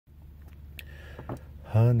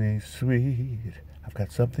Honey sweet, I've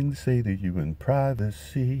got something to say to you in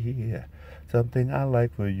privacy. Something I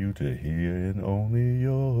like for you to hear in only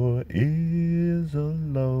your ears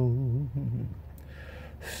alone.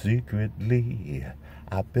 Secretly,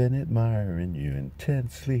 I've been admiring you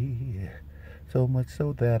intensely. So much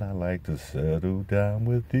so that I like to settle down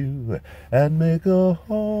with you and make a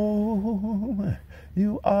home.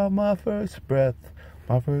 You are my first breath,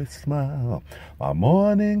 my first smile, my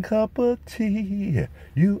morning cup of tea.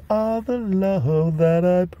 You are the love that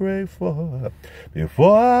I pray for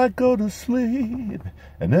before I go to sleep.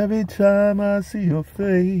 And every time I see your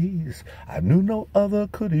face, I knew no other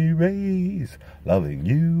could erase loving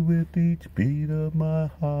you with each beat of my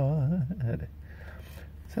heart.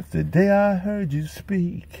 Since the day I heard you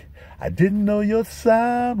speak, I didn't know your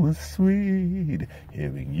sound was sweet,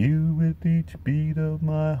 hearing you with each beat of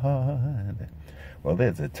my heart. Well,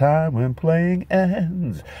 there's a time when playing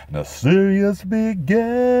ends and a serious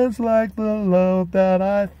begins, like the love that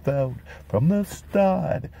I felt from the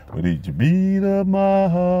start with each beat of my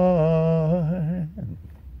heart.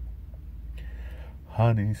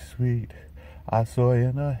 Honey sweet, I saw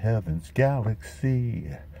in a heaven's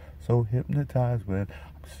galaxy, so hypnotized when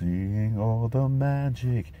I'm seeing all the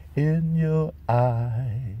magic in your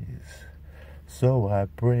eyes. So I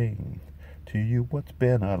bring to you what's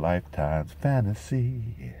been a lifetime's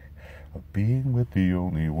fantasy of being with the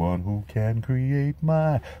only one who can create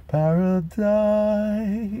my paradise.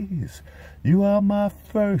 You are my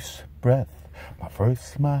first breath, my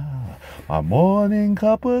first smile, my morning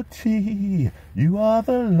cup of tea. You are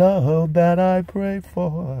the love that I pray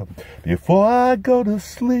for before I go to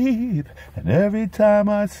sleep. And every time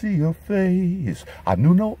I see your face, I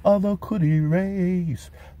knew no other could erase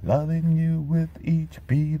loving you with each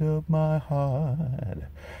beat of my heart.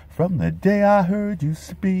 From the day I heard you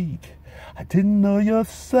speak, I didn't know your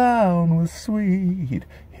sound was sweet,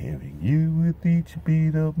 hearing you with each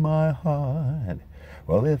beat of my heart.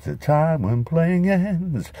 Well, it's a time when playing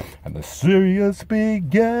ends and the serious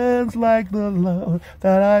begins, like the love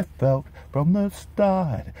that I felt from the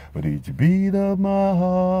start with each beat of my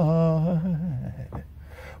heart.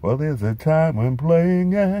 Well, there's a time when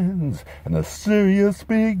playing ends and the serious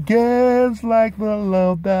begins, like the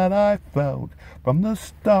love that I felt from the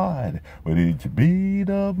start with each beat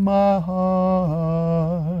of my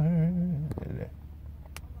heart.